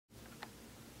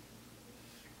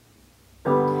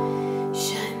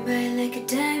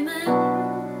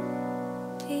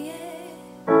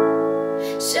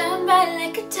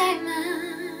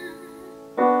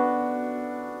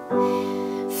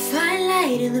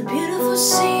the beautiful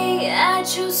sea, I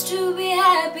choose to be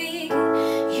happy.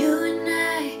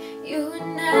 You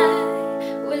and I,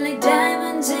 we're like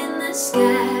diamonds in the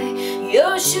sky.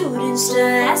 You're a shooting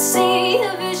star, I see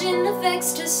a vision of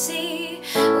ecstasy.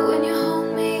 When you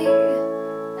hold me,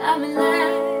 I'm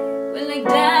alive. We're like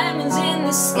diamonds in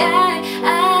the sky.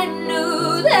 I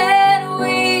knew that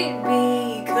we'd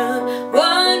become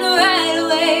one right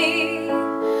away.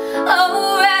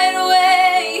 Oh, right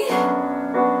away.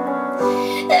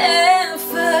 At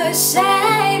first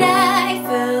sight, I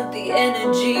felt the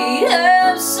energy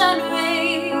of sun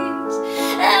rays.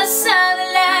 I saw the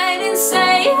light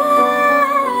inside your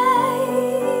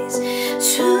eyes.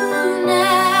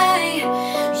 Tonight,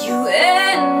 you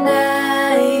and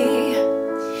I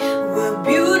were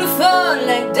beautiful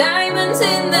like diamonds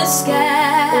in the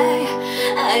sky.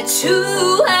 I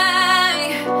too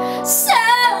high, so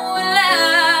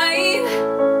alive.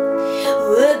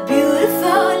 We're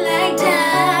beautiful like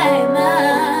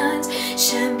diamonds.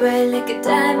 Shine bright like a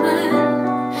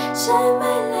diamond. Shine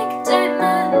bright like a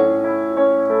diamond.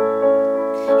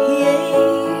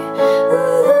 Yeah.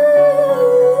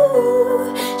 Ooh.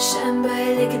 Shine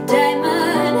bright like a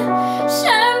diamond.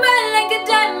 Shine bright like a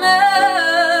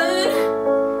diamond.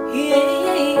 Yeah.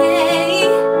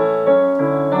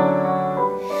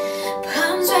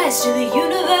 Palms rise to the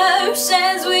universe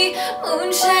as we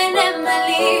moonshine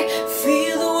Emily.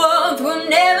 Feel the warmth, we'll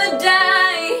never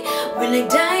die. We're like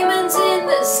diamonds in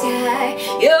the sky.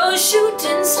 You're a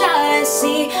shooting star, I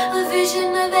see a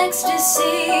vision of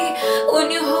ecstasy. When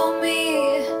you hold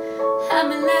me,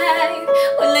 I'm alive.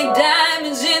 We're like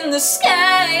diamonds in the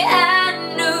sky. I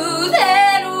knew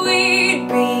that we'd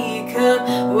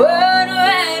become one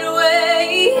right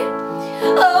away.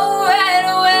 Oh, right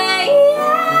away.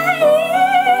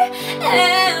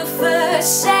 At first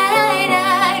sight,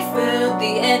 I felt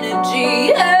the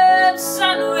energy of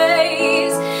sun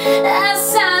rays. I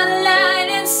saw the light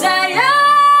inside your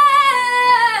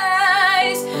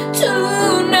eyes.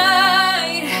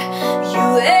 Tonight, you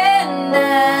and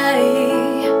I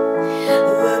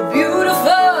were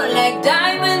beautiful like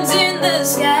diamonds in the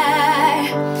sky.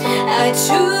 I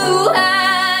too high.